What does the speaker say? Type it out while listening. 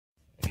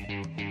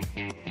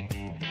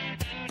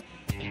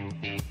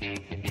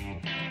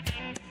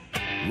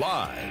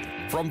Live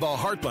from the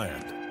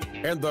heartland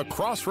and the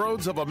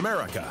crossroads of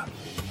America,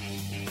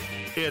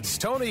 it's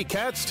Tony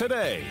Katz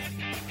Today.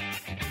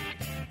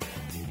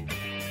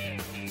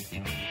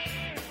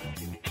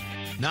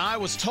 Now, I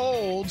was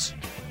told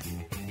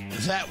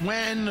that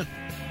when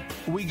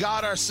we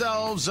got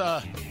ourselves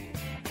a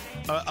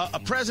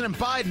President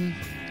Biden,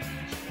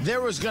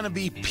 there was going to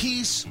be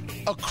peace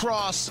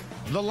across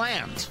the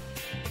land.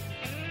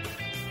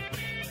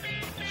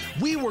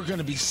 We were going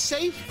to be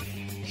safe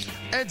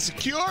and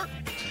secure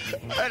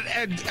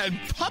and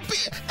puppy.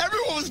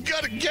 Everyone was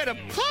going to get a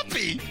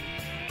puppy.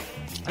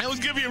 And it was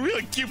going to be a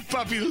really cute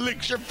puppy that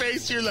licks your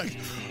face. You're like,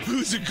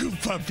 who's a good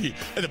puppy?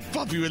 And the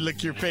puppy would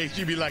lick your face.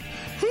 You'd be like,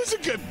 who's a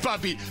good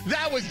puppy?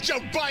 That was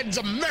Joe Biden's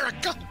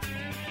America.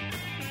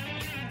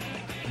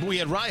 We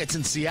had riots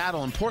in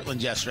Seattle and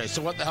Portland yesterday,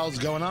 so what the hell is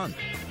going on?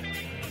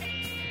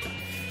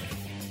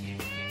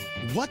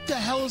 What the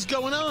hell is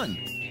going on?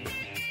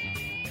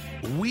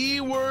 We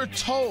were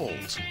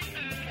told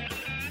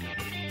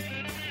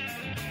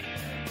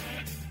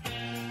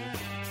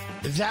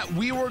that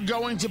we were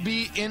going to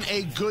be in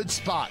a good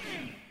spot.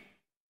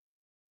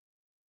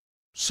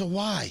 So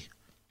why?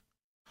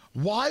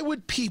 Why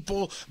would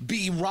people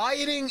be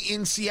rioting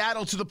in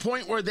Seattle to the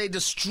point where they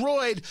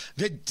destroyed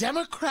the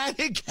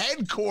Democratic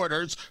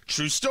headquarters,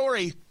 true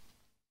story,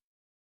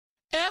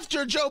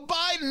 after Joe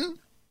Biden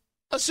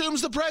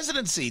assumes the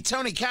presidency?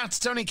 Tony Katz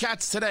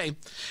Today.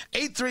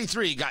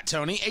 833 got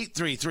Tony,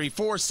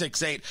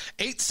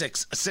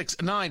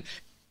 833-468-8669.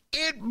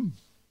 It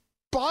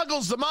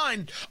boggles the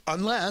mind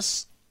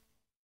unless,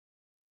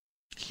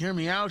 hear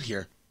me out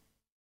here.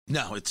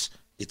 No, it's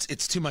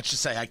too much to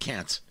say. I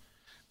can't.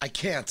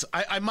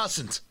 I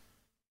mustn't.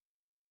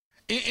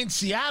 In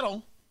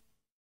Seattle,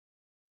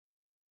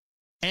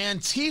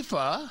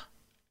 Antifa,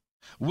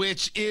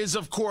 which is,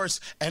 of course,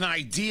 an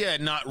idea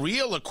not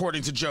real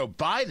according to Joe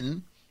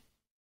Biden,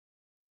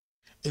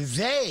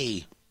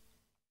 they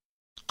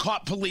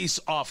caught police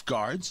off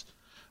guard.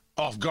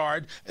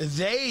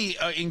 They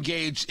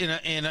engaged in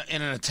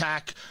an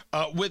attack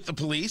with the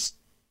police.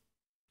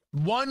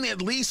 One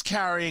at least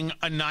carrying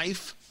a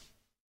knife,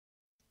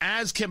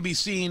 as can be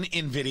seen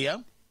in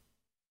video.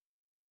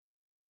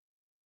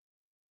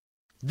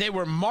 They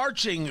were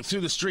marching through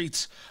the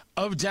streets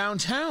of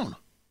downtown.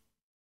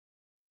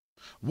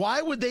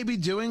 Why would they be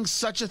doing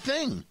such a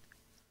thing?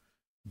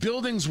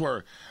 Buildings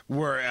were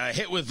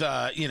hit with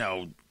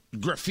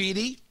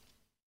graffiti,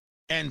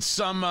 and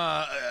some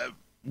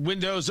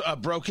windows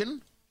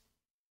broken.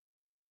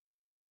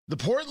 The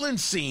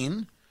Portland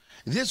scene,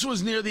 this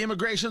was near the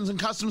Immigration and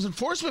Customs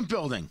Enforcement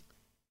building.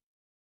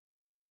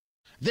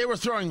 They were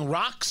throwing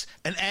rocks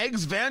and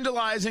eggs,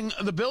 vandalizing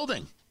the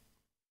building.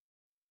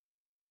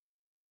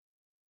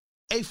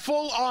 A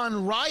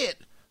full-on riot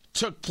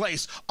took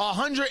place,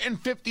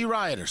 150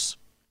 rioters.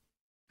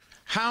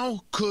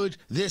 How could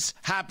this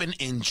happen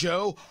in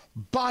Joe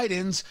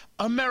Biden's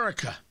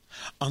America?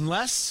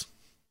 Unless,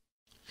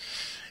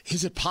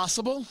 is it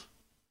possible?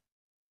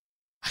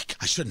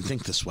 I shouldn't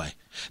think this way.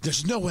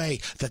 There's no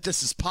way that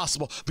this is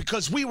possible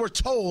because we were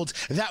told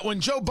that when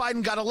Joe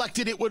Biden got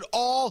elected, it would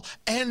all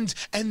end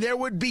and there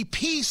would be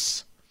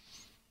peace.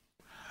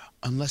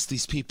 Unless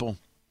these people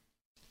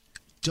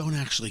don't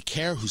actually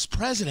care who's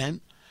president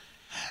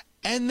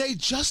and they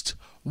just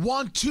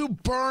want to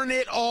burn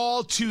it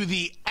all to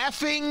the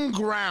effing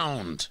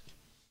ground.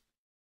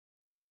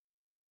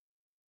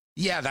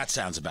 Yeah, that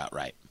sounds about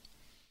right.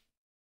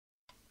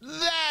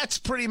 That's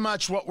pretty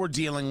much what we're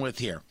dealing with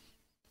here.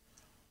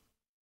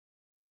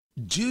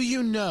 Do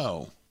you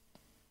know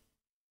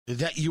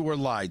that you were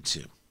lied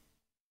to?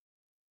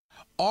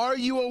 Are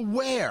you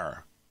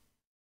aware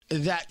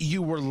that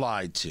you were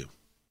lied to?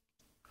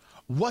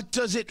 What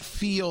does it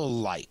feel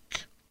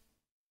like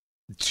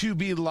to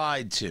be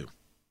lied to?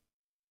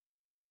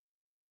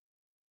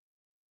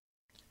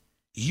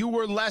 You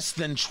were less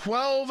than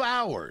 12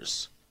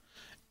 hours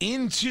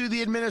into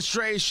the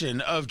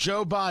administration of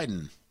Joe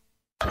Biden.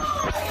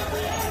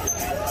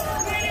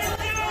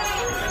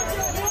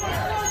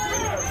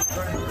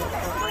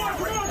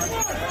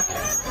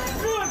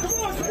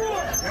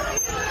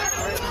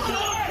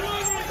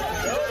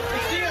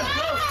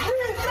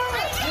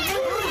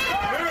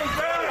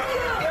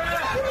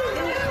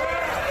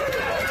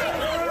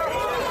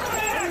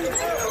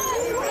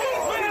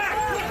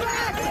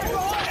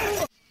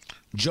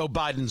 Joe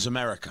Biden's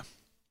America.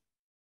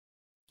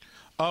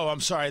 Oh, I'm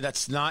sorry,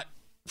 that's not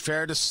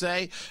fair to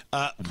say.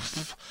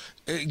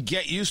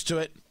 Get used to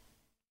it.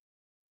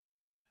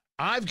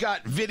 I've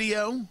got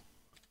video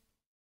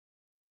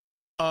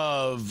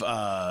of,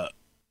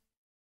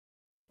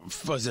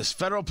 was this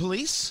federal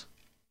police?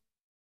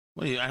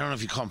 I don't know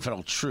if you call them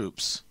federal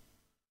troops.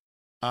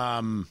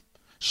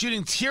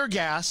 Shooting tear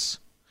gas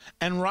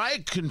and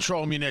riot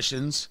control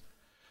munitions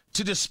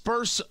to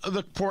disperse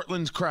the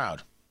Portland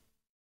crowd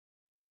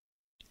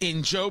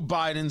in Joe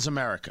Biden's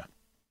America.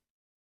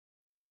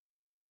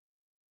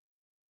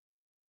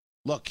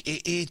 Look,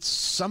 it's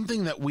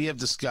something that we have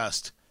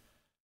discussed.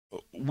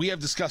 We have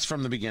discussed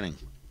from the beginning.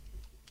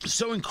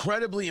 So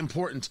incredibly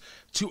important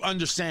to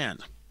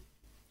understand.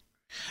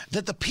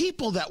 that the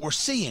people that we're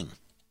seeing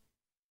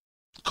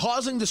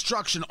causing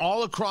destruction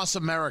all across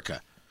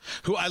America,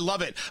 who I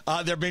love it,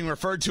 they're being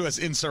referred to as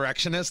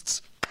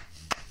insurrectionists.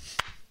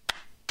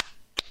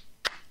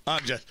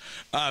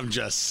 I'm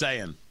just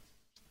saying.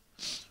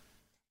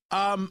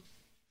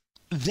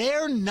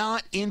 They're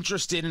not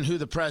interested in who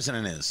the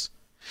president is.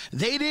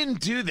 They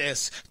didn't do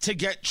this to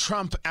get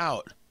Trump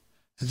out.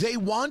 They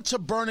want to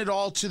burn it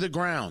all to the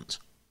ground.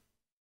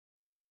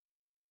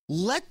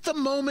 Let the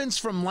moments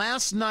from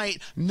last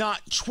night,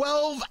 not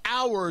 12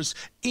 hours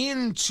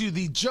into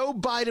the Joe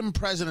Biden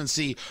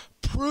presidency,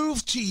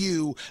 prove to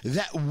you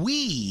that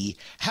we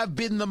have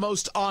been the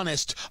most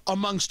honest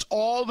amongst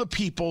all the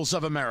peoples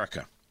of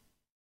America.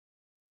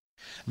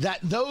 That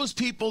those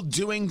people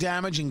doing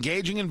damage,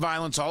 engaging in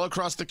violence all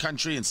across the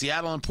country, in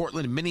Seattle and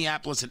Portland and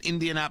Minneapolis and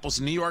Indianapolis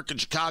and New York and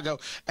Chicago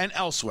and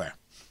elsewhere,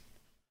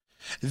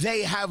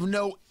 they have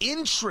no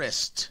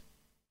interest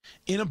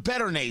in a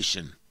better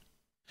nation.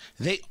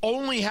 They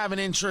only have an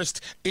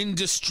interest in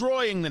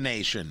destroying the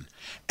nation.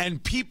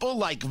 And people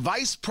like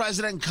Vice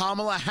President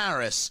Kamala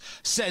Harris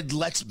said,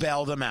 let's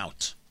bail them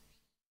out.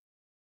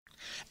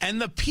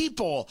 And the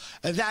people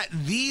that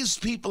these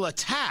people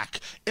attack,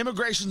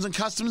 Immigration and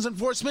Customs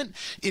Enforcement,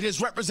 it is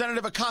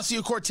Representative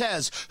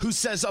Ocasio-Cortez who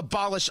says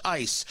abolish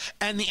ICE.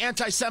 And the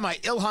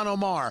anti-Semite Ilhan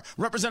Omar,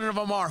 Representative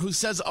Omar, who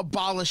says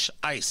abolish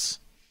ICE.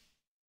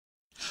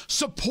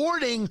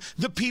 Supporting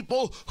the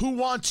people who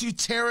want to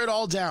tear it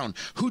all down,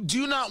 who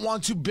do not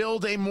want to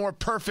build a more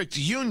perfect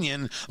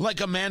union like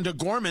Amanda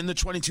Gorman, the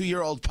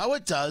 22-year-old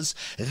poet, does.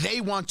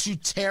 They want to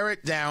tear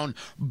it down,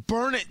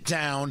 burn it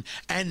down,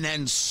 and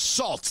then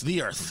salt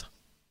the earth.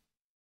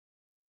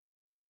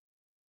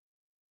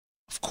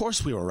 Of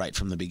course we were right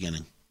from the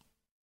beginning.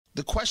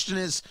 The question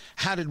is,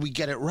 how did we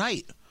get it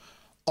right?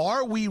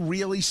 Are we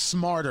really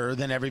smarter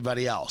than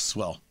everybody else?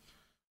 Well,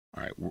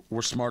 all right,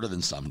 we're smarter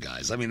than some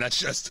guys. I mean, that's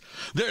just,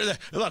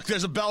 look,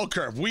 there's a bell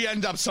curve. We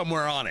end up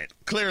somewhere on it,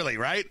 clearly,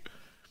 right?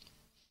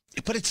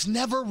 But it's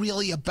never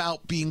really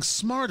about being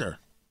smarter.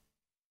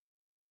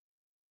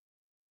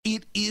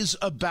 It is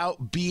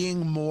about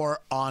being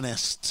more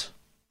honest.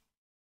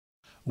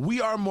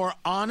 We are more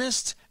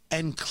honest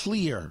and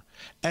clear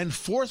and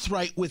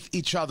forthright with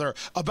each other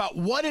about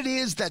what it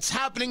is that's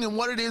happening and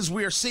what it is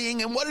we are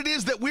seeing and what it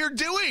is that we're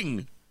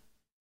doing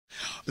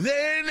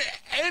than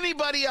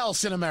anybody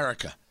else in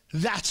America.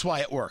 That's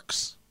why it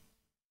works.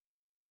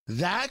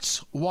 That's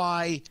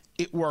why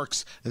it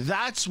works.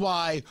 That's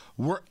why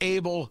we're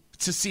able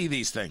to see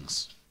these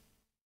things.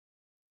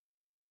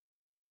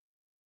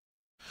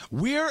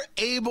 We're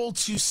able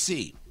to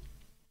see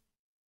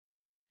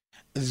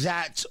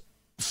that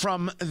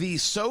from the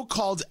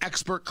so-called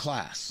expert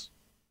class,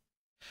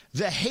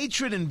 the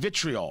hatred and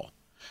vitriol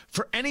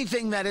for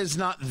anything that is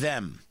not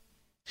them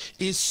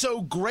is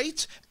so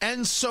great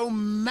and so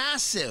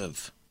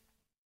massive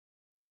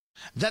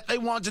that they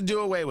want to do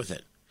away with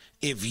it.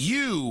 If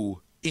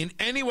you in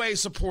any way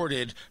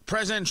supported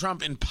President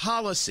Trump in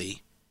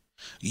policy,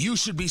 you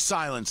should be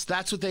silenced.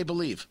 That's what they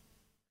believe.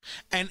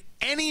 And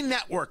any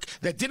network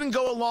that didn't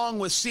go along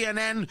with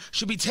CNN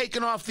should be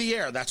taken off the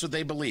air. That's what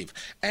they believe.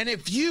 And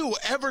if you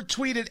ever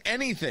tweeted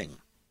anything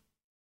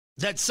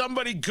that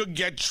somebody could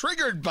get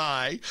triggered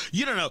by,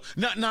 you don't know,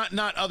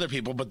 not other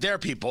people, but their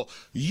people,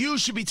 you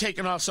should be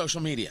taken off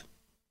social media.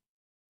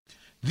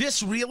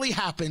 This really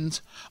happened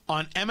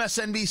on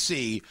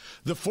MSNBC.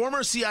 The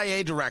former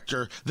CIA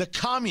director, the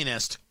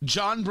communist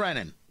John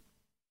Brennan.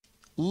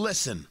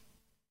 Listen.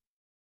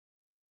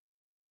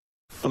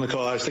 On the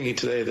call, I was thinking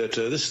today that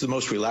this is the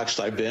most relaxed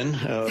I've been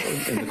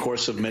in the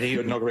course of many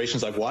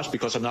inaugurations I've watched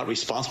because I'm not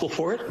responsible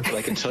for it. But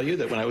I can tell you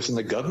that when I was in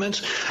the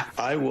government,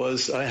 I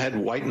had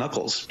white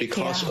knuckles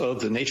because of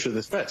the nature of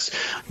the threats.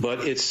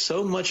 But it's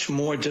so much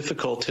more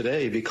difficult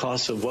today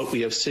because of what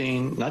we have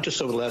seen, not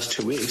just over the last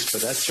 2 weeks,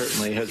 but that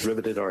certainly has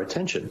riveted our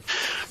attention,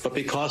 but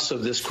because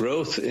of this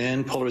growth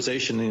in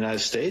polarization in the United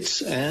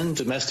States and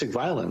domestic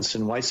violence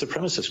and white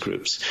supremacist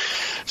groups.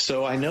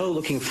 So I know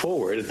looking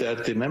forward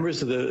that the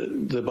members of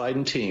the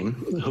Biden team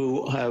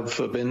who have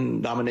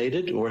been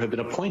nominated or have been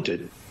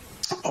appointed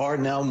are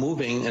now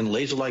moving in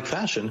laser-like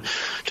fashion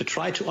to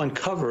try to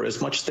uncover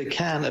as much as they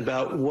can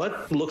about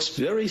what looks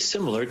very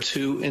similar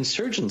to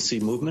insurgency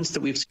movements that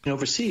we've seen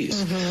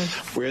overseas,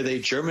 where they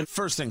German...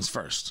 First things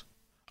first,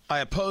 I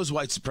oppose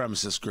white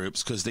supremacist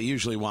groups because they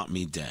usually want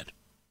me dead.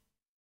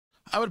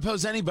 I would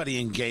oppose anybody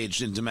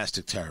engaged in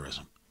domestic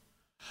terrorism.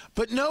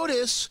 But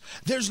notice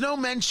there's no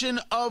mention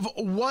of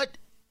what...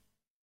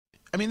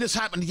 I mean, this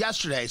happened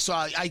yesterday, so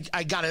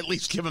I got to at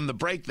least give him the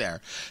break there.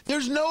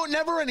 There's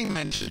never any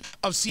mention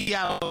of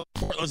Seattle,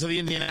 Portland, of the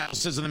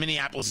Indianapolis, and the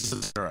Minneapolis,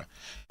 etc.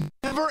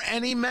 Never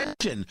any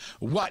mention.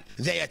 What,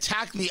 they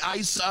attacked the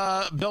ICE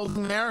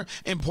building there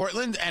in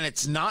Portland, and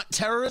it's not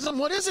terrorism?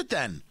 What is it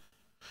then?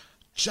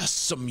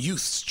 Just some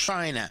youths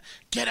trying to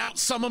get out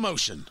some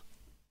emotion.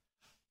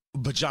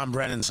 But John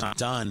Brennan's not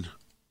done.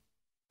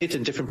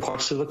 in different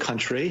parts of the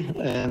country,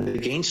 and they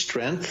gain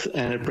strength,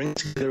 and it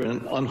brings together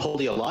an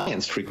unholy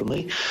alliance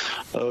frequently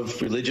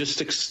of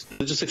religious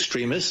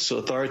extremists,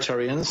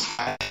 authoritarians,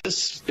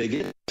 fascists,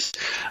 bigots,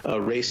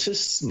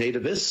 racists,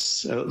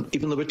 nativists,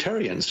 even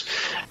libertarians.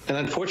 And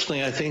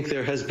unfortunately, I think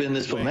there has been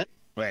this momentum.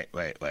 Wait.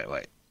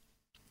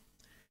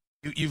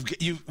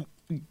 You've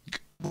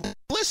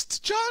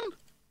list, John?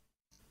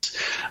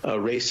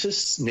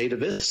 Racists,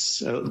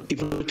 nativists,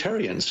 even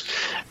libertarians.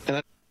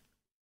 And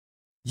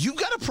You've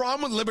got a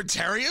problem with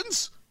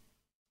libertarians?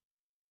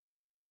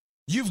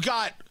 You've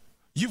got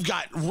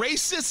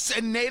racists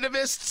and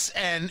nativists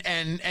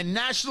and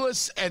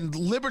nationalists and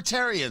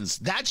libertarians.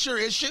 That's your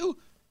issue?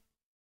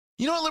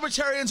 You know what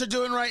libertarians are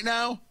doing right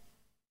now?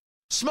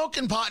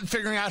 Smoking pot and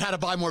figuring out how to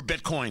buy more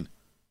Bitcoin.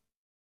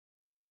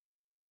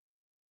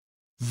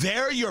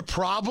 They're your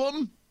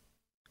problem?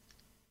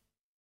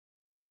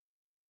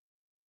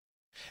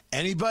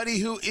 Anybody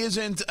who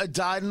isn't a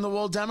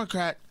dyed-in-the-wool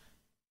Democrat,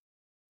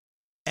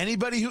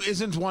 anybody who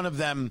isn't one of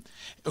them,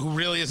 who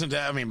really isn't,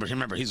 I mean,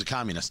 remember, he's a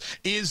communist,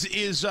 is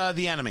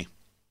the enemy.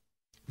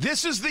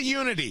 This is the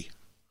unity.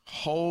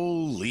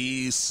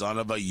 Holy son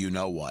of a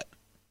you-know-what.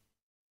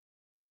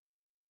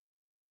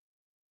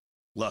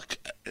 Look,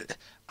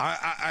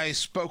 I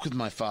spoke with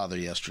my father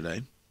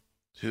yesterday,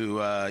 who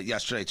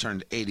yesterday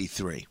turned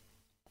 83.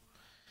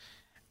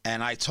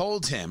 And I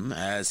told him,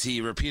 as he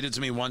repeated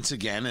to me once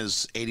again,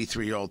 as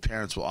 83-year-old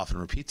parents will often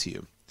repeat to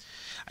you,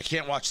 I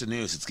can't watch the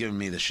news. It's giving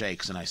me the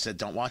shakes. And I said,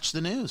 don't watch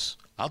the news.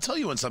 I'll tell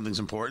you when something's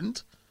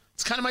important.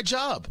 It's kind of my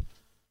job.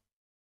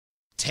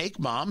 Take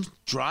mom,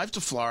 drive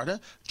to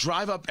Florida,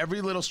 drive up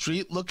every little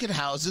street, look at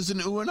houses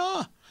and ooh and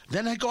ah.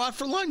 Then I go out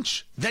for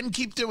lunch. Then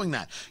keep doing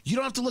that. You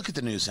don't have to look at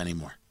the news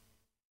anymore.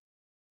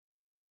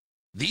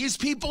 These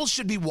people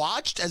should be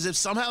watched as if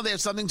somehow they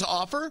have something to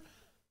offer.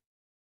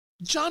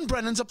 John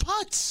Brennan's a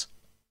putz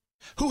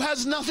who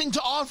has nothing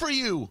to offer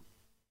you.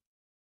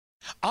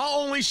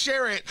 I'll only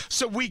share it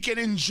so we can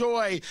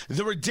enjoy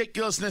the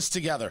ridiculousness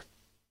together.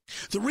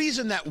 The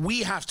reason that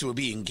we have to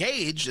be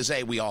engaged is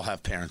A, we all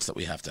have parents that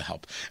we have to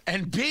help,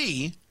 and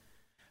B,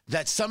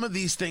 that some of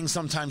these things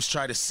sometimes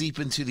try to seep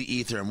into the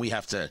ether and we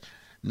have to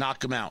knock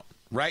them out,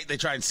 right? They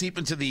try and seep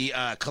into the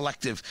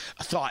collective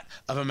thought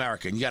of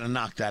America, and you got to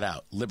knock that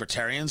out.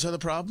 Libertarians are the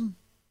problem?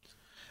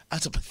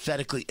 That's a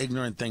pathetically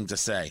ignorant thing to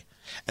say.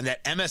 And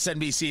that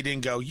MSNBC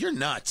didn't go, you're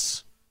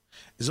nuts,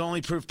 is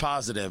only proof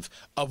positive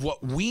of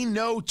what we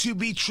know to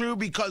be true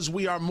because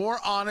we are more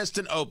honest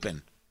and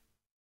open.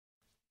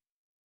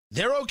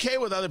 They're okay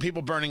with other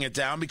people burning it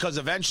down because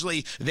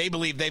eventually they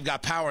believe they've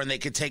got power and they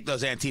could take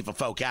those Antifa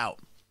folk out.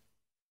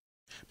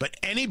 But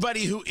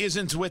anybody who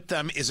isn't with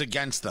them is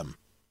against them.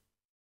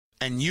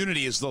 And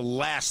unity is the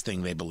last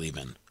thing they believe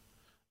in.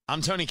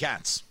 I'm Tony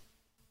Katz.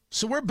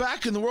 So we're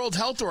back in the World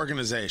Health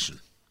Organization.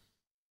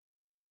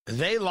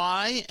 They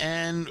lie,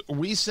 and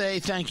we say,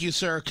 thank you,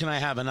 sir. Can I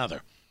have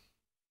another?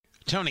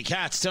 Tony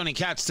Katz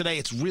today.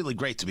 It's really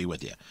great to be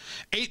with you.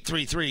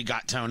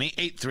 833-GOT-TONY,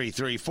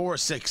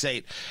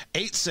 833-468-8669.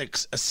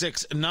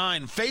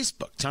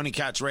 Facebook, Tony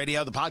Katz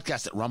Radio, the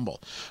podcast at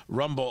Rumble,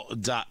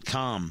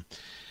 rumble.com.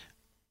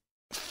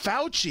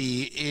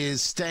 Fauci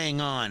is staying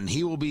on.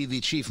 He will be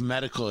the chief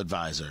medical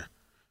advisor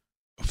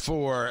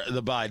for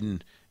the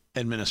Biden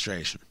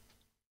administration.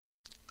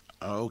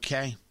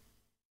 Okay.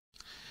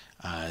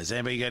 Is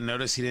anybody going to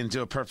notice he didn't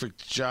do a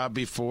perfect job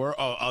before?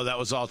 Oh, that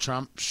was all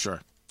Trump? Sure.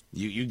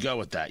 You go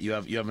with that. You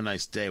have a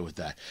nice day with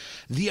that.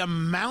 The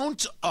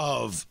amount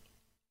of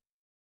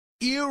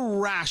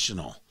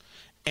irrational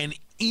and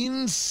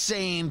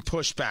insane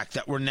pushback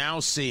that we're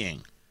now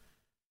seeing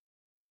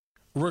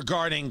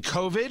regarding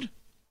COVID,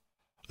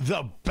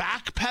 the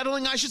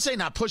backpedaling, I should say,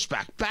 not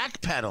pushback,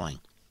 backpedaling.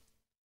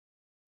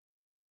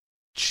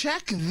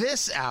 Check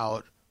this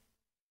out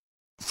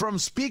from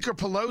Speaker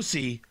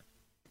Pelosi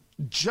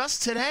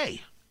just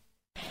today.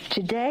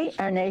 Today,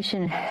 our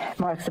nation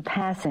marks the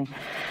passing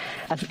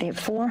of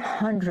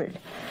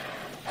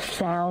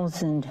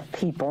 400,000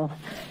 people.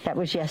 That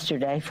was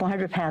yesterday.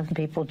 400,000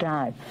 people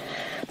died.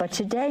 But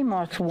today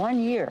marks 1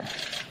 year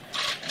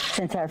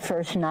since our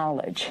first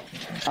knowledge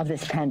of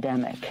this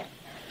pandemic.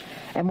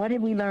 And what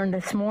did we learn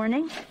this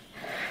morning?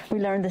 We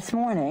learned this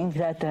morning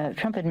that the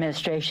Trump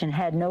administration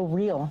had no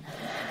real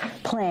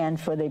plan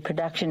for the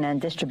production and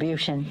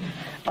distribution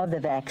of the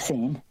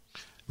vaccine.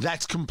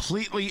 That's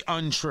completely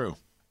untrue.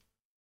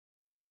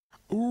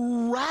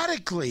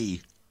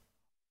 Radically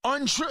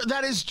untrue.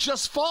 That is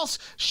just false.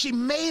 She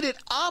made it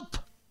up.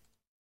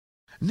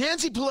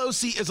 Nancy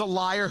Pelosi is a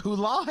liar who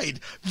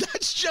lied.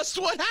 That's just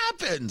what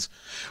happened.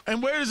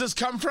 And where does this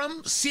come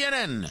from?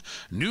 CNN.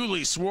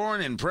 Newly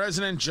sworn in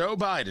President Joe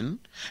Biden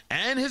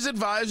and his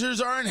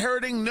advisors are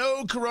inheriting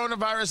no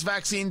coronavirus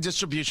vaccine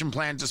distribution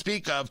plan to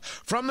speak of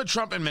from the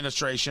Trump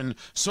administration,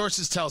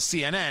 sources tell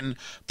CNN,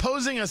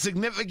 posing a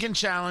significant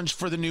challenge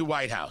for the new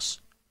White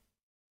House.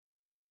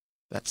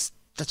 That's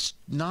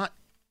not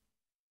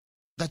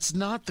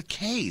the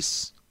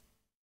case.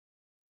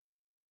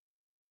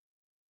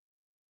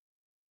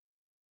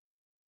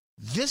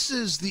 This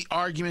is the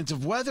argument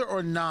of whether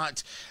or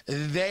not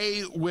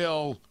they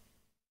will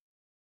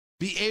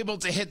be able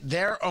to hit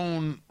their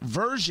own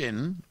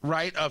version,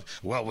 right, of,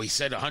 well, we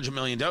said 100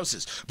 million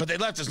doses, but they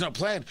left us no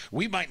plan.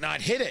 We might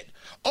not hit it.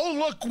 Oh,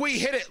 look, we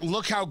hit it.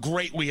 Look how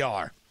great we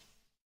are.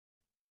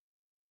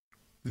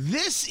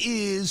 This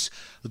is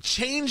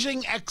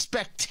changing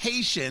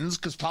expectations,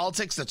 because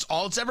politics, that's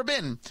all it's ever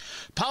been.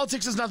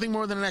 Politics is nothing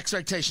more than an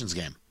expectations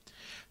game.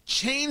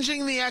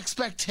 Changing the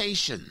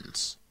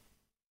expectations,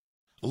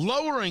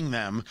 lowering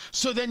them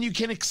so then you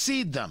can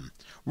exceed them.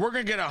 We're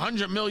going to get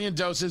 100 million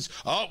doses.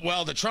 Oh,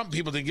 well, the Trump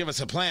people didn't give us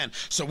a plan,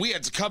 so we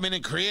had to come in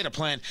and create a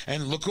plan,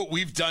 and look what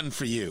we've done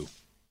for you.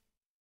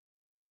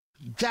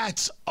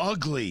 That's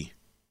ugly.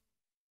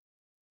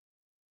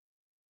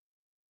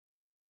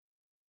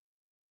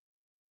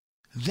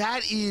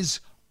 That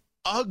is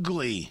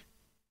ugly.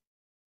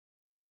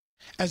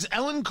 As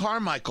Ellen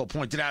Carmichael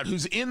pointed out,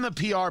 who's in the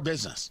PR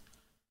business,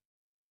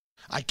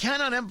 I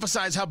cannot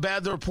emphasize how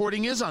bad the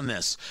reporting is on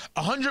this.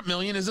 100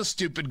 million is a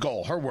stupid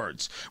goal, her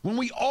words. When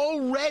we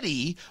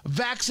already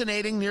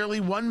vaccinating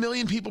nearly 1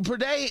 million people per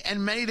day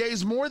and many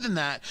days more than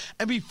that,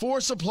 and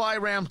before supply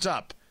ramped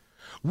up.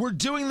 We're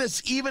doing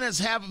this even as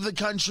half of the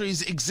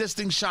country's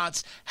existing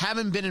shots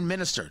haven't been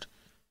administered.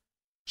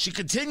 She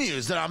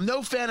continues that I'm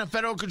no fan of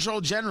federal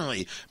control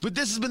generally, but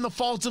this has been the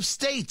fault of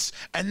states,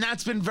 and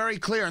that's been very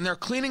clear, and they're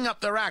cleaning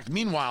up their act.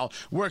 Meanwhile,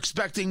 we're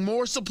expecting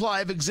more supply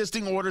of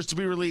existing orders to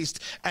be released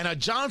and a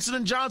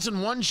Johnson &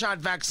 Johnson one-shot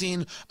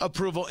vaccine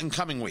approval in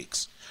coming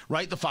weeks.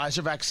 Right? The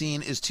Pfizer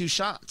vaccine is 2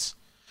 shots.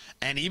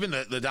 And even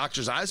the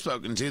doctors I've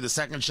spoken to, the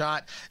second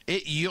shot,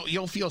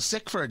 you'll feel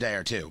sick for a day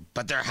or two,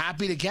 but they're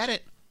happy to get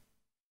it.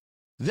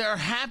 They're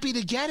happy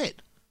to get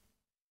it.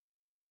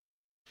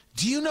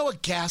 Do you know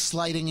what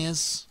gaslighting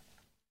is?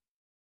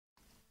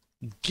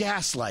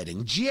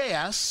 Gaslighting.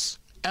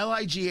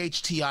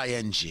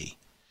 Gaslighting.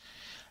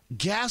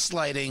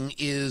 Gaslighting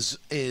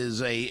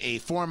is a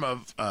form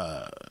of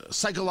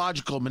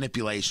psychological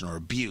manipulation or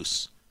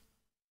abuse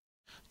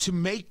to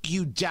make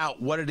you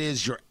doubt what it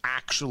is you're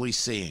actually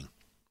seeing.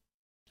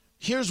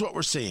 Here's what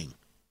we're seeing.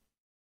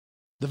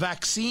 The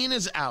vaccine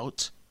is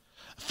out.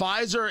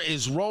 Pfizer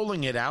is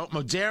rolling it out.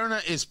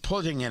 Moderna is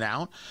putting it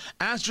out.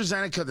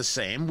 AstraZeneca the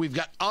same. We've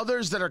got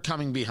others that are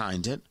coming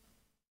behind it.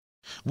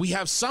 We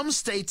have some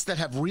states that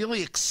have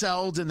really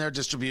excelled in their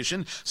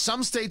distribution,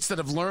 some states that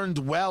have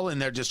learned well in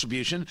their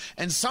distribution,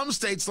 and some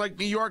states like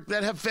New York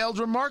that have failed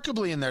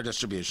remarkably in their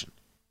distribution.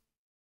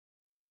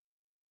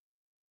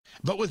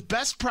 But with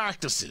best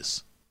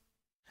practices,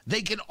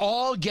 they can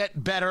all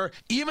get better,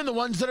 even the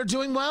ones that are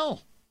doing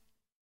well.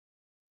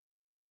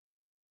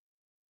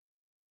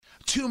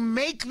 To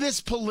make this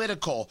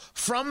political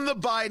from the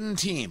Biden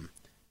team,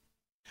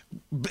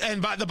 and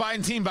by the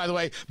Biden team, by the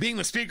way, being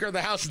the Speaker of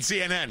the House and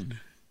CNN.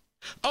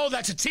 Oh,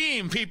 that's a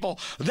team, people.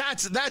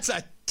 That's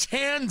a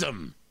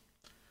tandem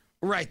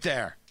right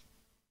there.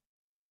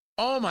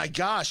 Oh, my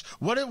gosh.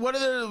 What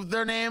are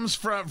their names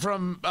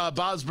from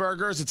Bob's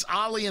Burgers? It's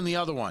Ollie and the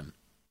other one.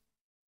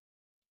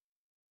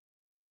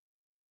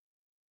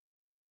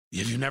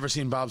 Have you never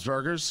seen Bob's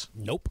Burgers?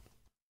 Nope.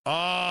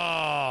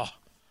 Oh,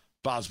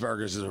 Bob's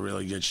Burgers is a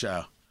really good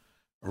show.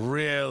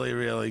 Really,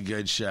 really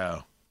good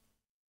show.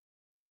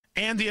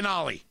 Andy and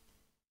Ollie.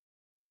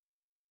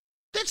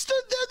 That's the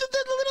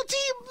little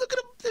team. Look at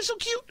them. They're so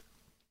cute.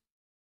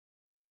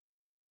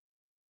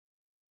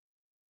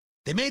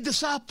 They made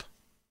this up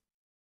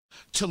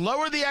to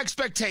lower the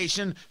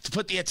expectation, to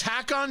put the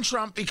attack on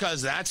Trump,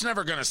 because that's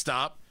never going to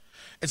stop.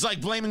 It's like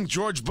blaming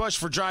George Bush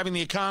for driving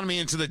the economy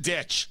into the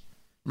ditch.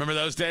 Remember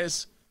those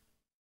days?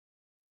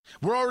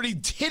 We're already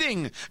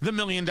hitting the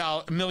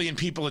million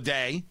people a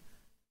day.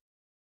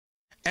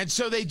 And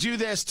so they do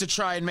this to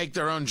try and make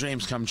their own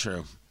dreams come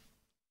true.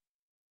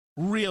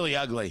 Really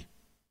ugly.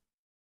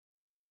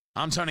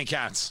 I'm Tony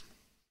Katz.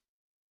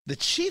 The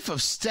chief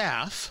of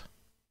staff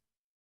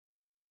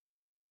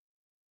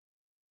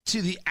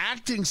to the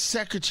acting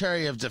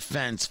Secretary of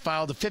Defense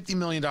filed a $50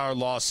 million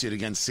lawsuit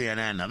against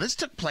CNN. Now, this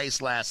took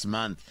place last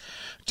month.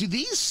 Do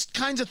these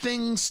kinds of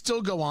things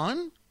still go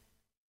on?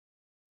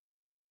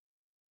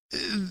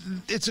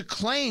 It's a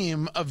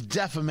claim of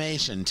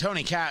defamation.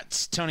 Tony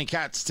Katz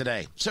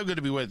today. So good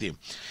to be with you.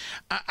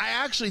 I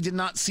actually did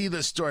not see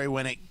this story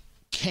when it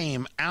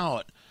came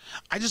out.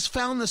 I just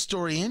found the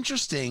story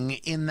interesting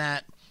in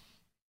that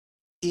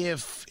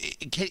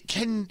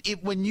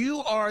when you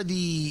are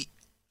the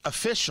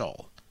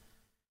official,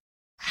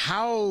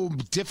 how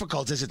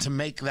difficult is it to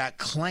make that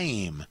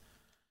claim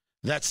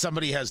that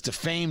somebody has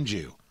defamed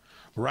you?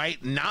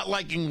 Right? Not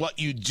liking what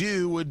you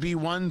do would be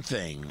one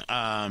thing.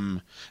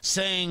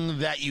 Saying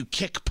that you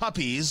kick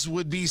puppies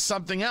would be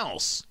something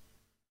else.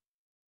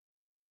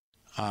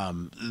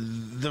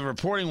 The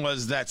reporting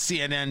was that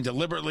CNN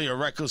deliberately or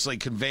recklessly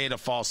conveyed a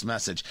false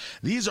message.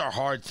 These are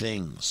hard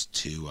things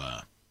to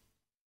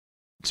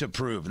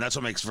prove. And that's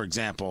what makes, for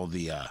example,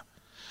 the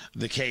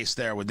the case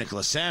there with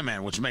Nicholas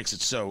Sandmann, which makes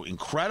it so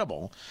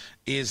incredible,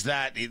 is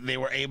that they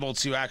were able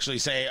to actually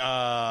say,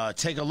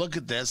 take a look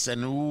at this,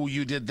 and ooh,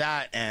 you did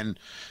that, and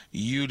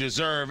you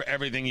deserve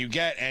everything you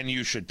get, and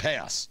you should pay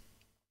us.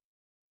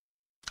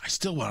 I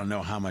still want to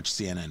know how much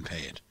CNN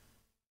paid.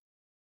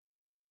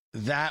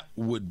 That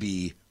would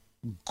be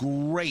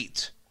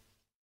great.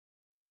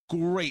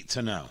 Great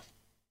to know.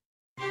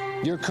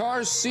 Your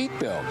car's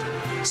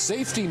seatbelt,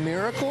 safety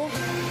miracle,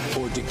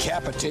 or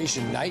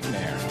decapitation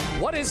nightmare?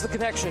 What is the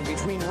connection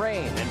between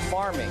rain and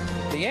farming?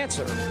 The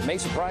answer may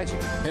surprise you.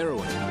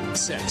 Heroin,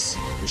 sex,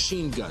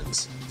 machine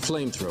guns,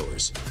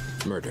 flamethrowers,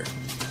 murder.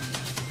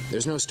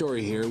 There's no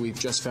story here. We've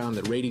just found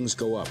that ratings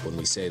go up when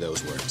we say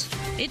those words.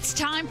 It's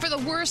time for the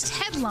worst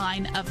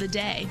headline of the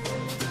day.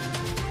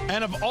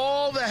 And of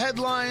all the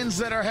headlines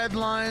that are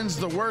headlines,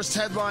 the worst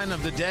headline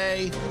of the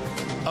day,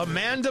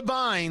 Amanda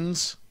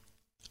Bynes,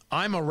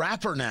 I'm a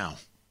rapper now.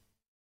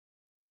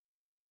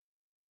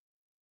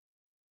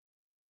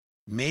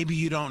 Maybe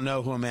you don't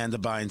know who Amanda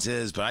Bynes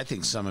is, but I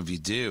think some of you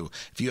do.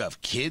 If you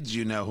have kids,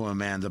 you know who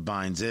Amanda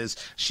Bynes is.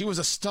 She was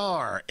a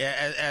star,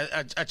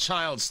 a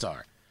child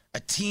star, a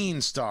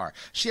teen star.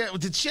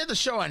 Did she have the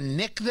show on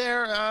Nick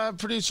there,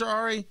 producer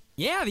Ari?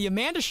 Yeah, the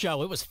Amanda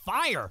Show. It was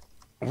fire.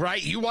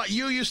 Right?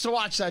 You used to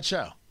watch that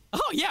show.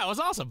 Oh, yeah, it was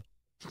awesome.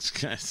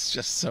 It's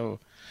just so,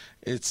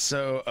 it's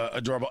so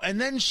adorable. And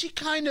then she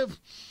kind of,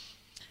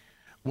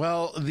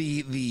 well,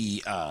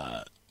 the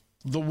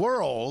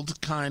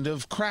world kind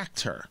of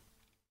cracked her.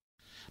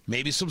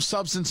 Maybe some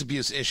substance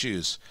abuse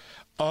issues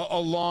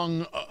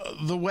along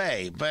the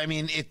way. But, I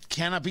mean, it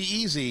cannot be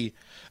easy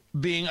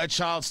being a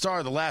child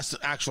star. The last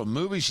actual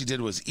movie she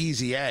did was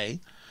Easy A.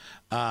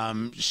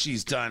 She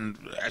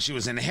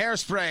was in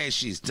Hairspray.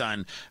 She's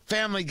done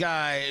Family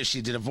Guy.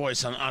 She did a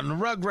voice on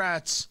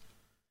Rugrats.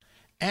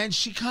 And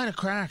she kind of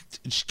cracked.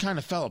 She kind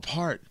of fell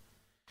apart.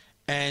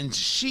 And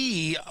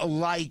she,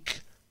 like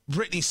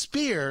Britney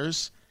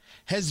Spears,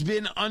 has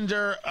been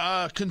under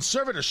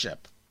conservatorship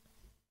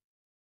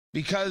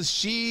because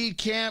she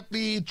can't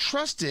be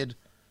trusted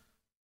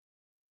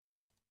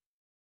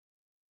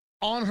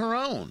on her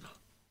own,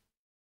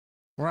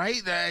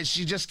 right?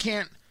 She just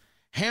can't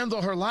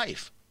handle her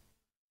life.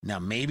 Now,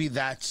 maybe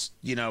that's,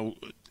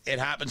 it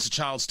happens to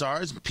child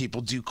stars.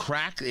 People do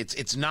crack.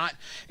 It's not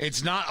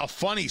a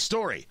funny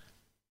story.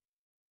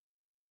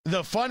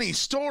 The funny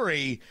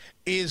story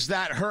is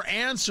that her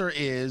answer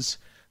is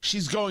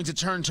she's going to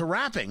turn to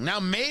rapping. Now,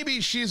 maybe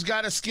she's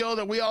got a skill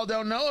that we all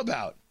don't know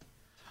about.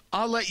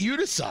 I'll let you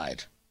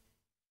decide.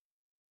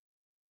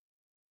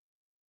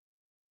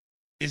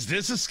 Is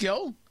this a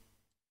skill?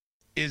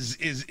 Is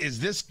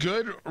this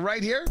good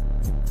right here?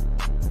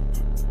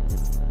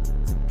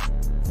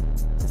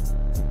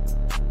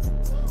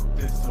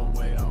 This the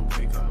way I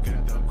wake up,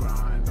 get the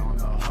grind on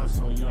the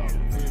hustle, yo.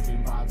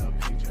 Living by the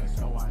paycheck,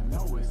 so I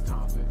know it's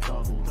time to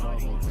double.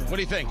 What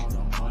do you think?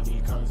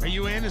 Are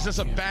you in? Is this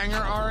a banger,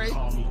 Ari?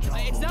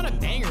 It's not a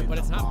banger, but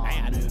it's not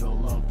bad.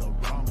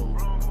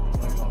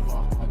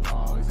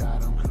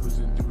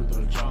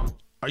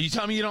 Are you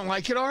telling me you don't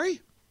like it, Ari?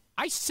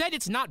 I said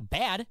it's not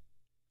bad.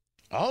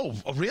 Oh,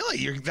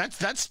 really?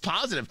 That's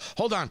positive.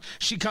 Hold on.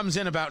 She comes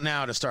in about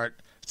now to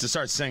start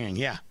singing.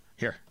 Yeah,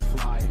 here.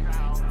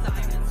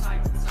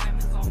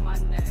 Diamonds on my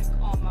neck,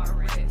 on my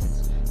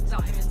wrist.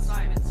 Diamonds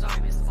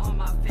on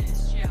my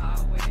fist. Yeah, I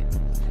whip.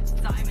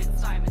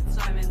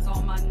 Diamonds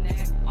on my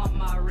neck, on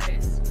my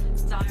wrist.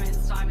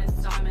 Diamonds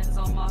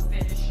on my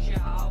fist.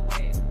 Yeah, I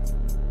whip.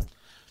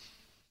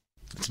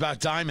 It's about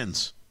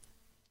diamonds.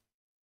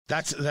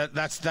 That's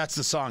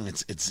the song.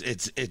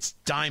 It's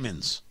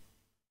diamonds,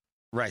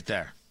 right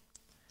there.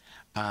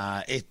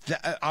 I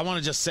want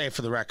to just say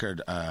for the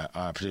record,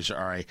 producer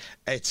Ari,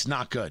 it's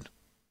not good.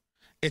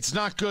 It's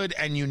not good,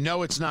 and you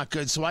know it's not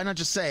good. So why not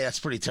just say that's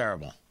pretty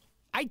terrible?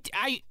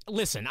 I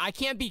listen. I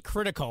can't be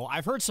critical.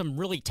 I've heard some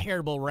really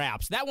terrible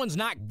raps. That one's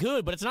not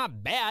good, but it's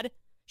not bad.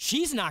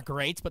 She's not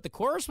great, but the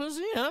chorus was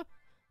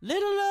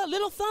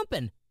little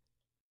thumping.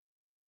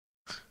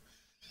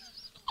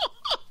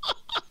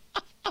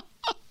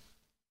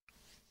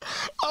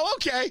 Oh,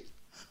 okay.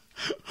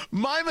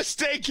 My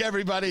mistake,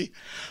 everybody.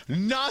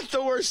 Not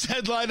the worst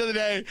headline of the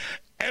day.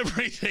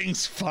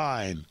 Everything's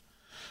fine.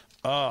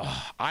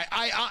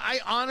 I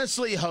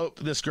honestly hope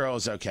this girl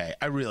is okay.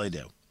 I really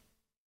do.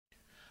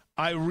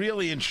 I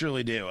really and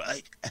truly do.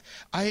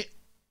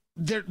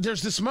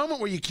 There's this moment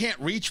where you can't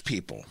reach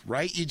people,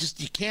 right?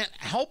 You can't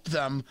help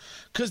them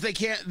because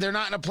they're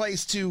not in a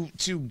place to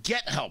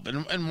get help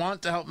and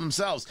want to help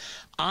themselves.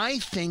 I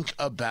think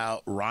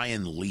about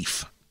Ryan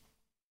Leaf,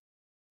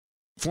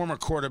 former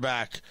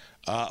quarterback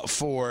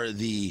for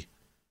the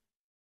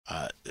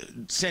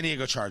San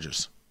Diego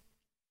Chargers.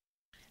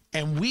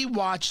 And we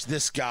watched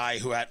this guy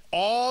who had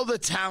all the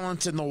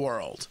talent in the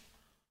world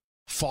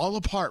fall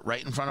apart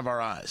right in front of our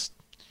eyes.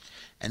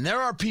 And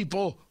there are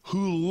people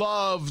who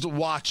loved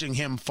watching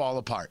him fall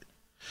apart.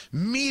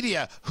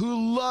 Media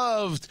who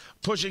loved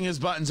pushing his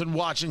buttons and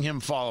watching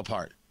him fall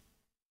apart.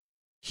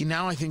 He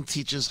now, I think,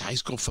 teaches high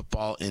school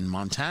football in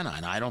Montana.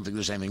 And I don't think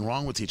there's anything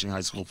wrong with teaching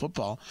high school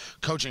football,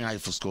 coaching high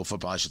school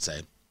football, I should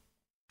say,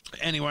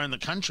 anywhere in the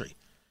country.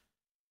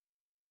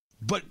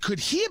 But could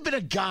he have been a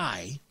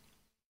guy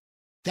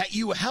that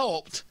you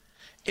helped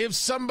if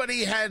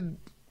somebody had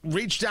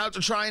reached out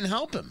to try and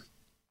help him?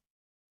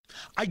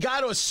 I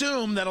got to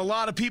assume that a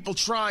lot of people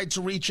tried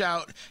to reach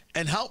out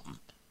and help him.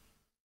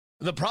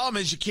 The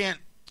problem is you can't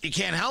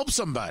help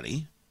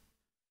somebody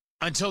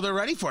until they're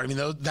ready for it. I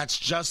mean, that's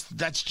just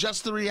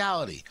the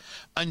reality.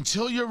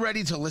 Until you're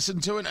ready to listen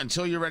to it,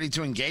 until you're ready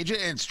to engage it,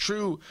 and it's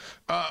true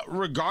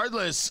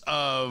regardless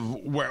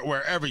of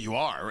wherever you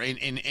are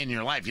in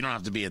your life. You don't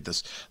have to be at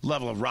this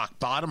level of rock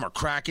bottom or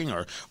cracking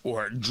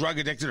or drug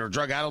addicted or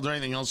drug addled or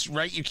anything else,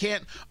 right? You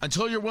can't,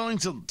 until you're willing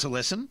to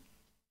listen,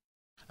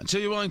 until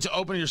you're willing to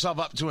open yourself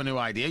up to a new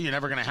idea, you're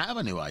never going to have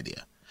a new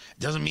idea. It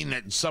doesn't mean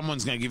that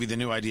someone's going to give you the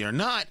new idea or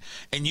not,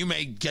 and you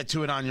may get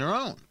to it on your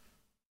own.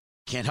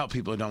 Can't help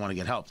people who don't want to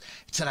get helped.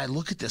 It said, I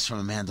look at this from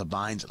Amanda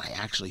Bynes, and I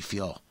actually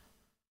feel,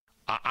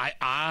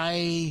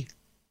 I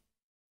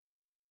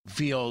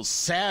feel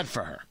sad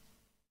for her,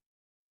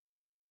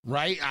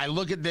 right? I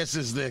look at this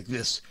as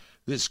this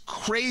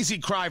crazy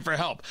cry for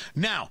help.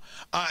 Now,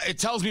 it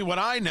tells me what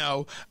I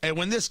know, and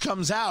when this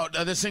comes out,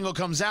 this single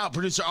comes out,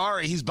 producer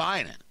Ari, he's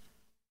buying it.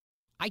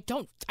 I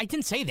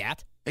didn't say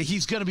that.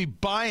 He's going to be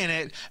buying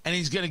it, and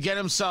he's going to get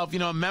himself,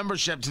 a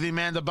membership to the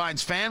Amanda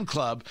Bynes fan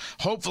club.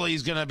 Hopefully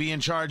he's going to be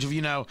in charge of,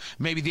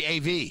 maybe the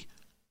AV.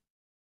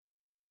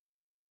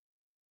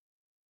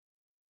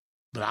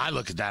 But I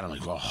look at that, and I'm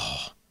like,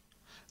 oh,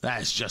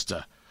 that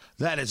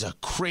is a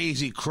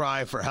crazy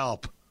cry for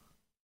help.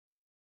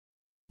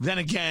 Then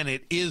again,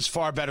 it is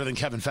far better than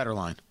Kevin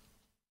Federline.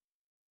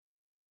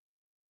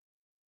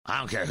 I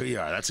don't care who you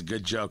are. That's a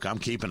good joke. I'm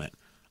keeping it.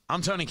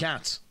 I'm Tony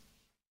Katz.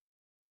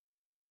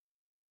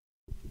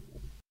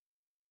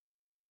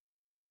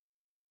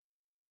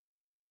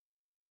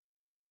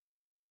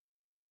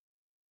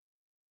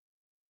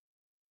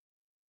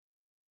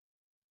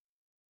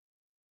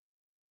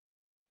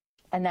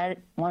 And that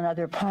one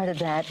other part of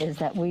that is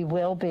that we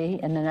will be,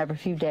 in another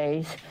few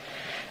days,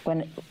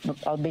 when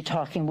I'll be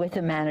talking with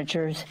the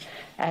managers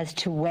as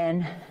to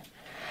when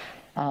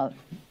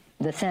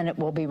the Senate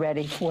will be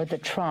ready for the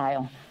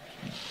trial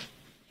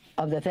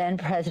of the then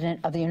President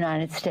of the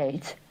United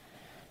States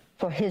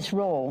for his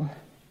role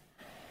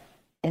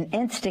in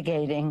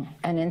instigating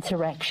an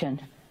insurrection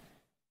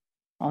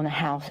on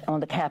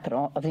the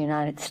Capitol of the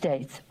United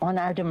States, on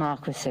our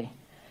democracy.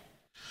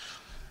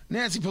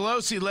 Nancy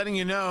Pelosi letting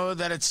you know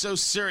that it's so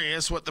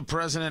serious what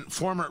the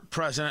former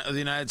president of the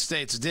United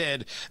States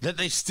did that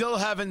they still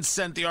haven't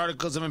sent the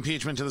articles of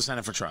impeachment to the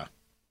Senate for trial.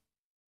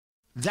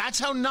 That's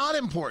how not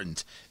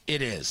important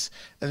it is.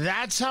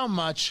 That's how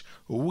much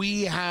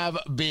we have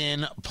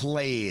been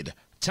played.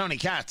 Tony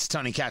Katz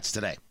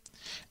today.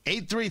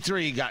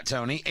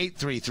 833-GOT-TONY,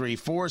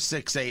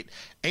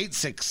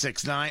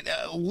 833-468-8669.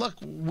 Look,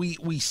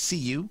 we see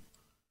you.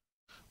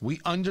 We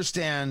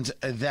understand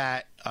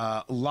that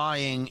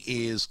lying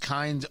is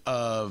kind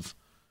of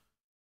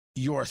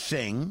your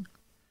thing.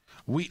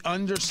 We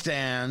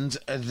understand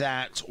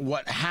that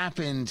what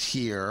happened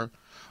here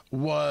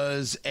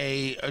was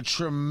a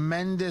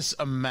tremendous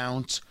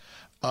amount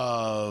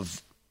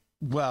of,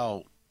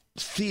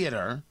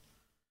 theater.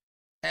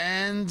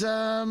 And,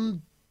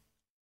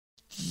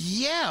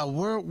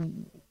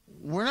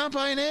 we're not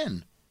buying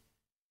in.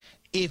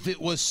 If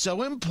it was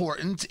so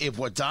important, if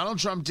what Donald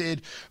Trump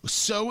did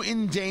so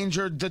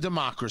endangered the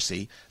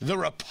democracy, the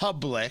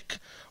republic,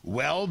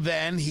 well,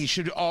 then he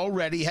should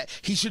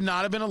he should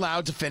not have been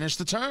allowed to finish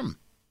the term.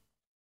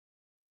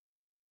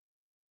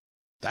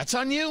 That's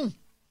on you.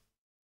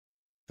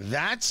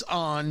 That's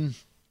on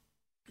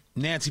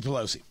Nancy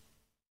Pelosi.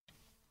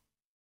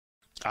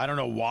 I don't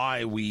know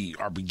why we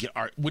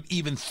would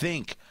even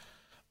think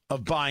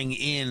of buying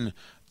in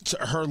to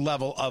her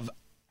level of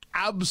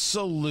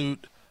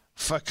absolute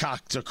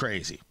fakakta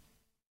crazy.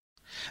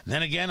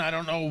 Then again, I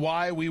don't know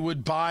why we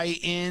would buy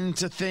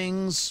into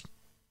things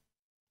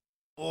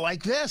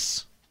like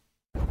this.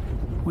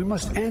 We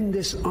must end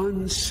this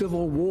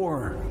uncivil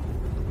war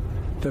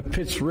that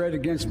pits red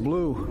against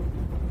blue,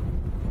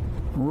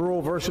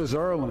 rural versus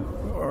urban,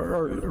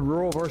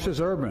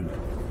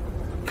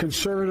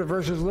 conservative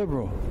versus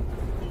liberal.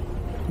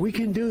 We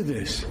can do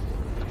this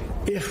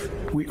if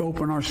we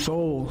open our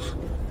souls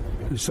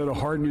instead of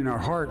hardening our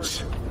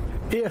hearts,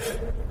 if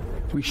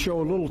we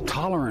show a little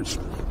tolerance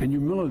and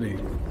humility,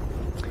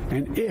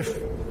 and if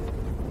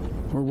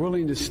we're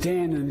willing to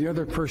stand in the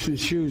other person's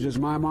shoes, as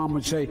my mom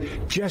would say,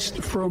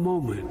 just for a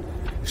moment,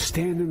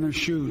 stand in their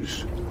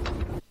shoes.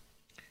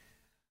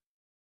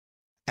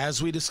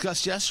 As we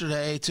discussed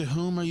yesterday, to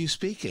whom are you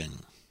speaking?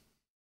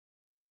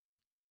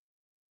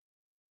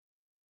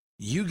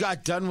 You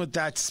got done with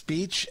that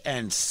speech,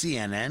 and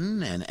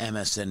CNN and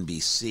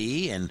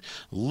MSNBC and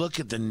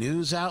look at the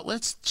news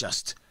outlets,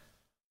 just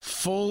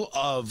full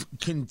of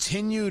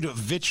continued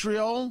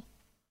vitriol.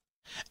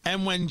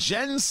 And when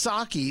Jen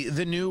Psaki,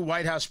 the new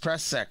White House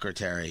press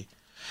secretary,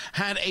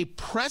 had a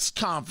press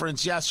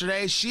conference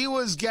yesterday. She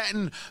was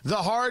getting the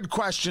hard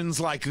questions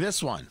like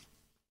this one.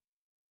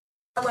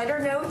 A lighter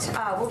note,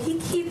 will he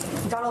keep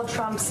Donald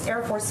Trump's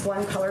Air Force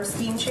One color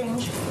scheme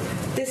change?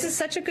 This is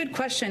such a good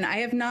question. I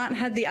have not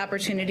had the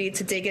opportunity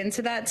to dig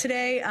into that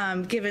today,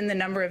 given the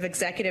number of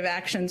executive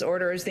actions,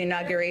 orders, the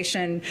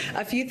inauguration,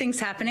 a few things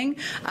happening.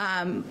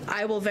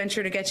 I will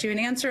venture to get you an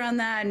answer on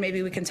that, and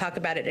maybe we can talk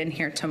about it in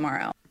here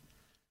tomorrow.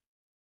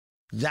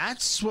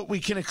 That's what we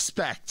can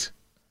expect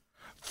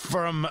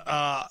from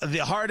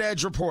the hard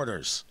edge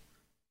reporters.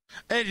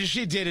 And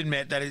she did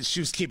admit that she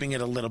was keeping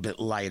it a little bit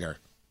lighter.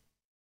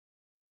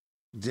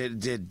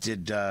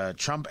 Did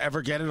Trump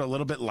ever get it a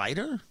little bit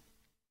lighter?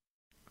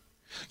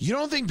 You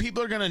don't think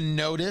people are going to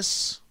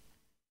notice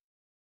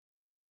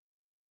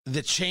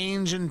the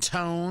change in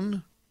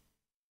tone?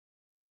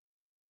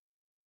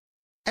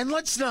 And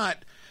let's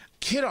not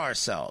kid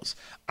ourselves.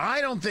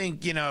 I don't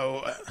think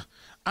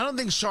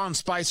Sean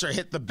Spicer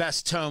hit the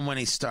best tone when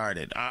he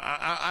started.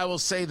 I will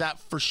say that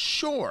for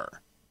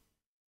sure.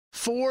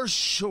 For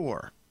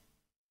sure.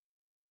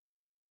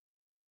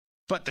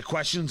 But the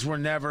questions were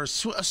never,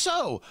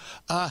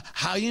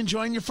 how you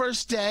enjoying your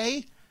first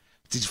day?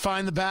 Did you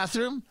find the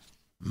bathroom?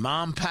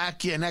 Mom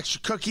pack you an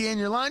extra cookie in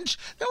your lunch?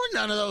 There were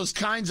none of those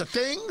kinds of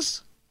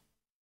things.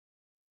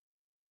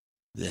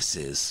 This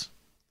is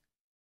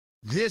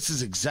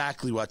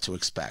exactly what to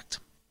expect.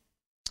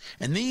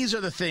 And these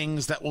are the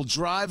things that will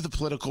drive the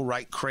political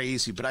right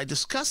crazy. But I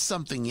discussed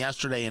something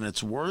yesterday, and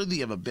it's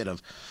worthy of a bit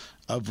of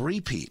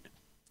repeat.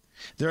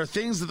 There are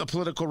things that the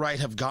political right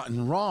have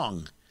gotten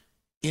wrong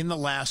in the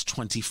last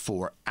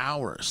 24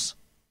 hours.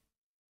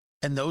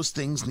 And those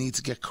things need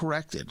to get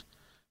corrected.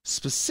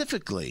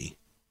 Specifically,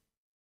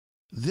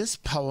 this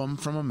poem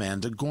from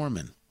Amanda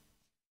Gorman,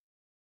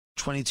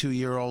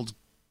 22-year-old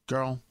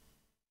girl.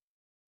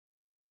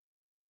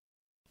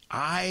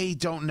 I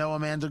don't know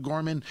Amanda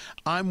Gorman.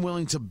 I'm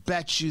willing to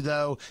bet you,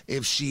 though,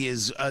 if she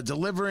is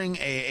delivering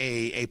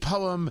a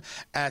poem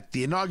at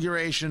the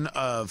inauguration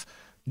of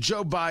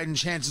Joe Biden,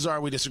 chances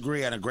are we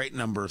disagree on a great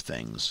number of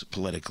things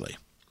politically.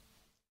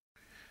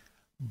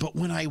 But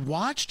when I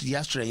watched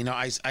yesterday,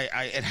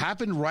 it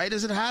happened right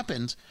as it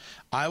happened.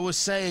 I was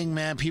saying,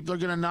 man, people are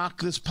going to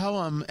knock this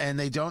poem and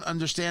they don't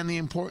understand the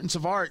importance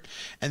of art.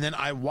 And then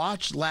I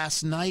watched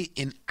last night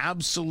in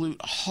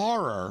absolute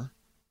horror.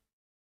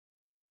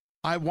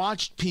 I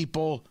watched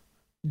people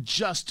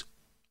just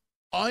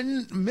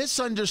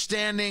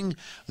misunderstanding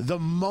the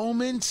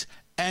moment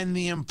and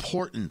the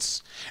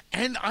importance.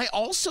 And I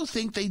also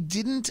think they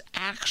didn't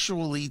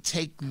actually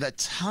take the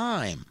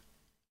time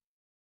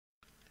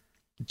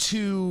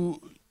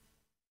to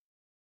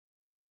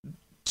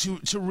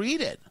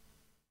read it,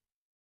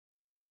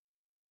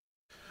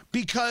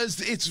 because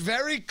it's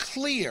very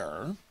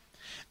clear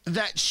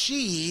that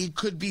she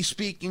could be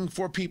speaking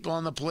for people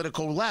on the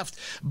political left.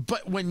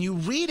 But when you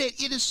read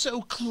it, it is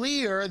so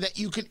clear that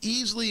you could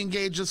easily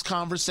engage this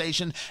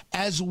conversation,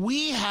 as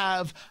we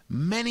have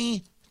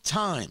many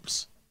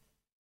times.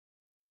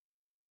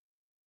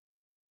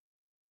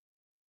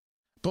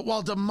 But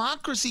while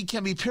democracy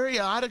can be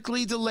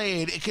periodically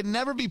delayed, it can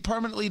never be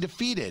permanently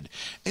defeated.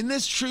 In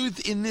this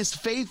truth, in this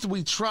faith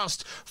we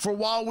trust, for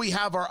while we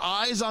have our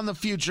eyes on the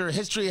future,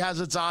 history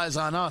has its eyes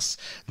on us.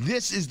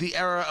 This is the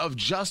era of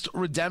just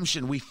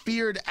redemption we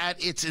feared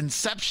at its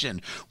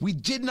inception. We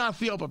did not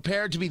feel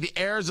prepared to be the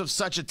heirs of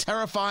such a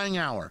terrifying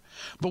hour.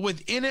 But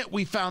within it,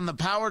 we found the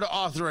power to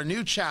author a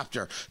new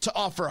chapter, to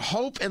offer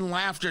hope and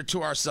laughter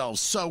to ourselves.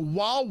 So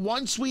while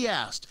once we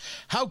asked,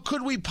 how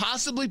could we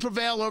possibly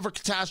prevail over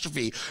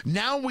catastrophe?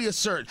 Now we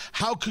assert,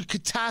 how could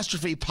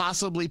catastrophe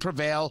possibly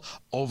prevail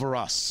over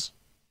us?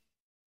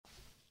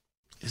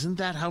 Isn't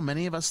that how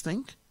many of us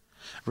think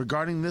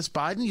regarding this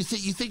Biden? You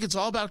think it's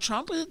all about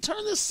Trump?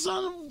 Turn this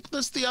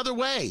the other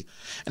way.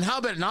 And how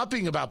about it not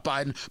being about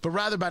Biden, but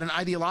rather about an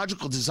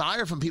ideological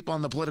desire from people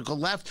on the political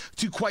left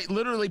to quite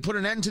literally put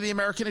an end to the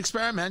American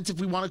experiment, if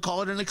we want to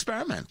call it an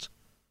experiment?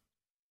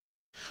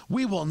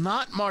 We will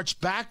not march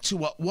back to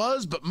what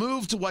was, but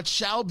move to what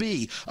shall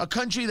be, a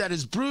country that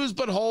is bruised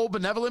but whole,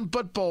 benevolent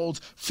but bold,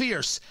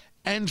 fierce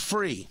and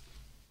free.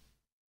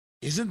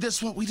 Isn't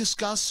this what we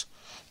discuss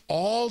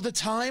all the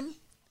time?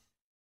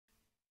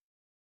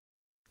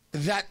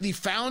 That the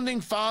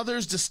founding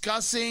fathers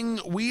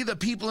discussing we the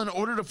people in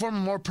order to form a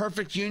more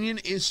perfect union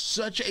is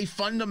such a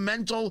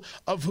fundamental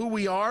of who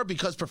we are,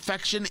 because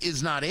perfection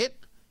is not it.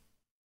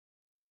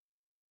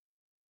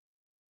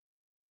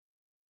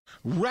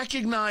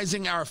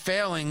 Recognizing our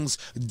failings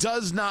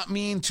does not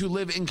mean to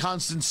live in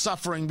constant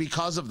suffering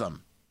because of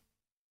them.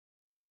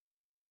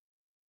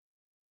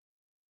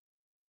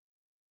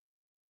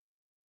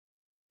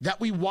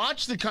 That we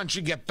watch the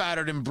country get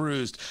battered and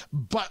bruised,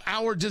 but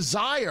our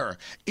desire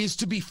is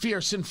to be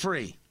fierce and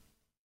free.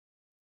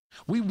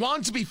 We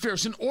want to be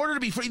fierce in order to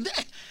be free.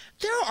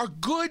 There are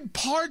good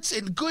parts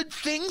and good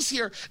things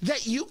here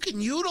that you can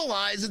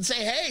utilize and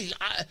say, hey,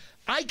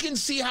 I can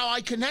see how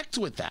I connect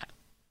with that.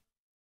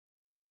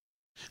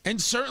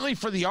 And certainly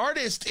for the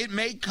artist, it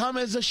may come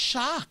as a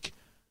shock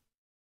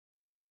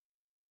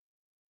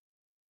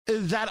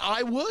that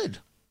I would.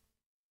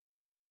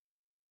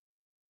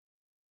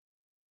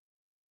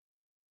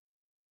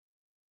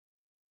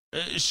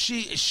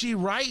 she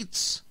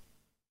writes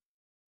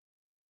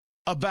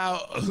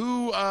about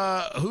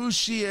who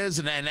she is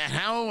and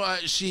how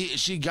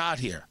she got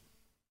here.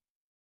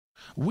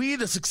 We,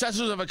 the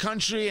successors of a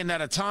country, and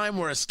at a time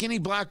where a skinny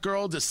black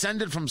girl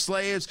descended from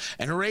slaves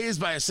and raised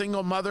by a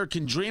single mother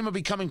can dream of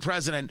becoming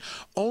president,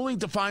 only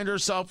to find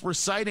herself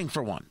reciting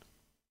for one.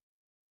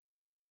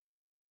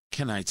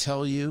 Can I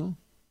tell you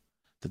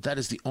that that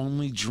is the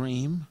only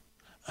dream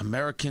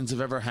Americans have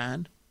ever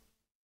had?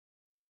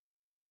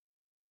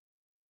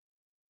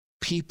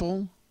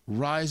 People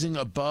rising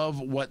above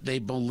what they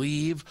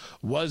believe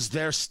was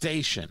their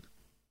station,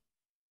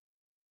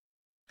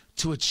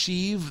 to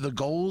achieve the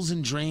goals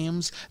and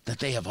dreams that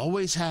they have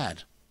always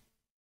had.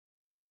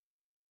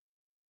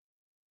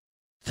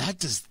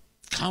 That is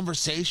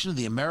conversation of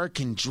the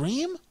American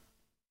dream?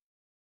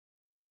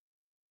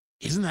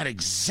 Isn't that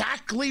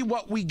exactly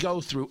what we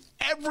go through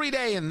every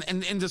day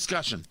in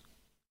discussion?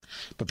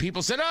 But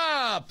people said,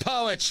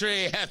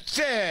 poetry,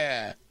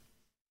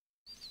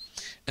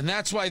 and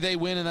that's why they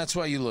win and that's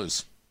why you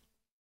lose.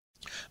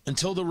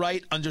 Until the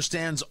right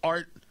understands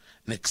art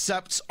and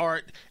accepts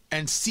art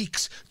and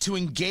seeks to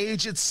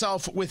engage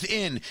itself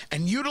within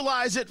and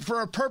utilize it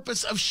for a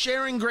purpose of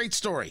sharing great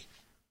story,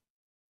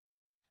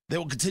 they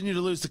will continue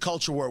to lose the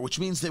culture war, which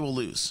means they will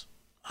lose.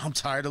 I'm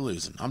tired of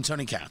losing. I'm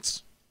Tony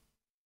Katz.